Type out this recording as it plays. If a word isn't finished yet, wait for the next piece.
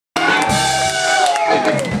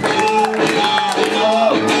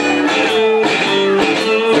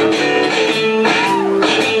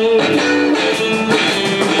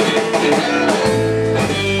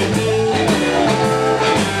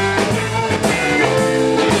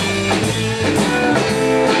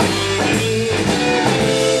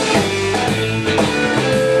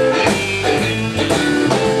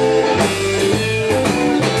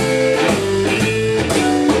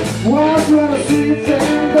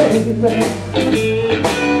baby.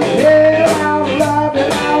 Yeah, I love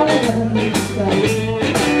it, I love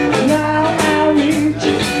it. Now I reach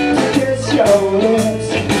to kiss your lips.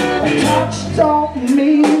 A touch don't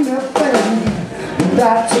mean a thing.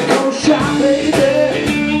 That's a go shot, baby.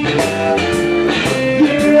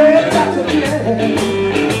 Yeah, that's a yeah.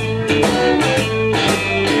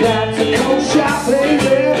 That's a go shot,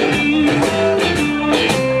 baby.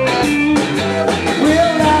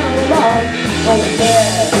 We're out of luck, so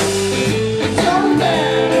bad, so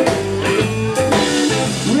bad.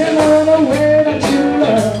 We're the way that you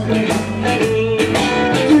love me.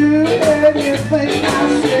 Do anything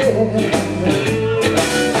I said.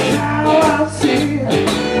 Now I see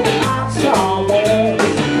I'm somewhere.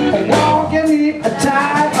 Walking me a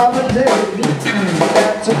time of a day.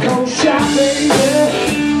 That's a cold shot, baby.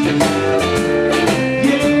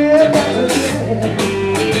 Yeah, that's a yeah.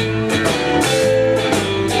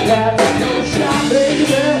 That's a cold shot,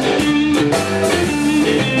 baby.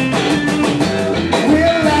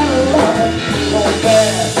 We're out of luck, so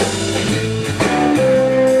bad.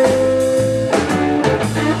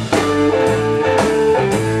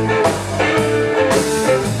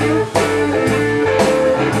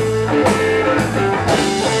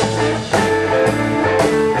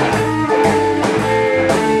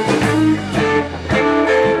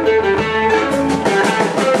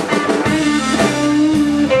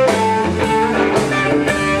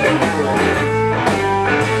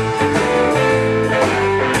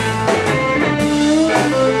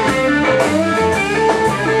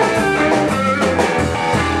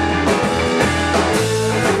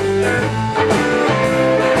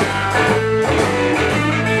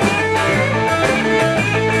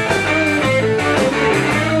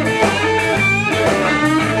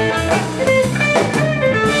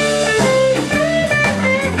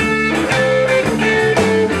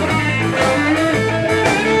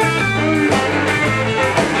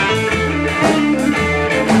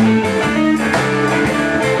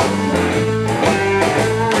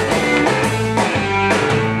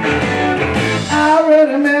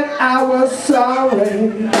 I was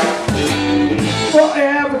sorry for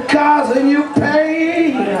every cause and you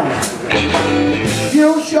paid.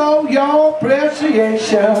 You show your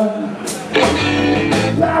appreciation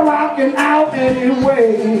by walking out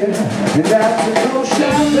anyway. And that's a cold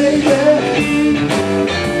shot, baby.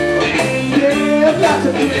 Yeah, that's a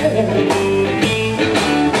yeah.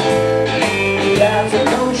 That's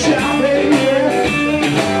a cold shot, baby.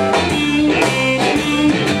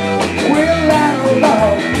 We're out of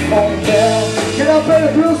love. Can I play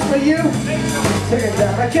the blues for you? Take it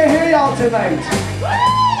down. I can't hear y'all tonight.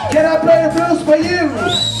 Can I play the blues for you?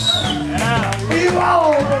 For you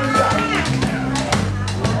all over the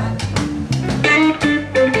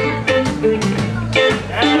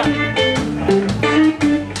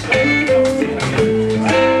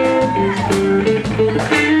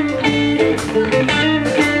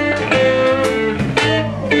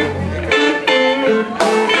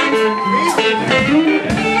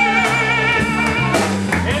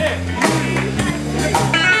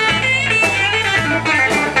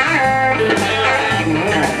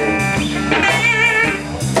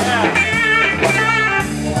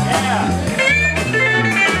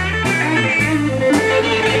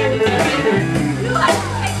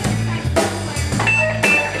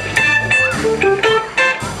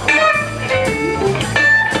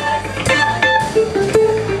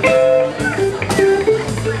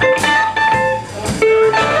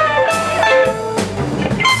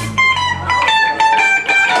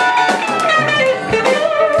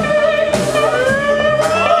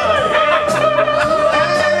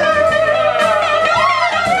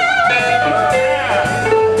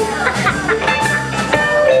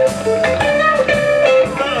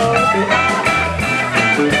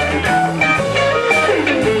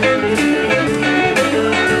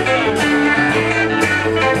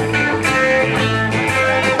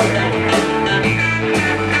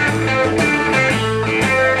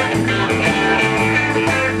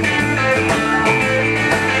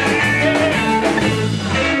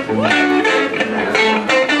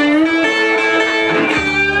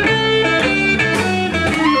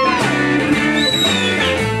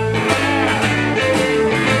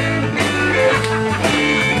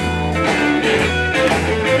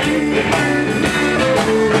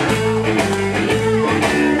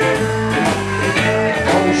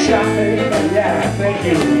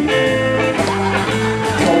Thank you.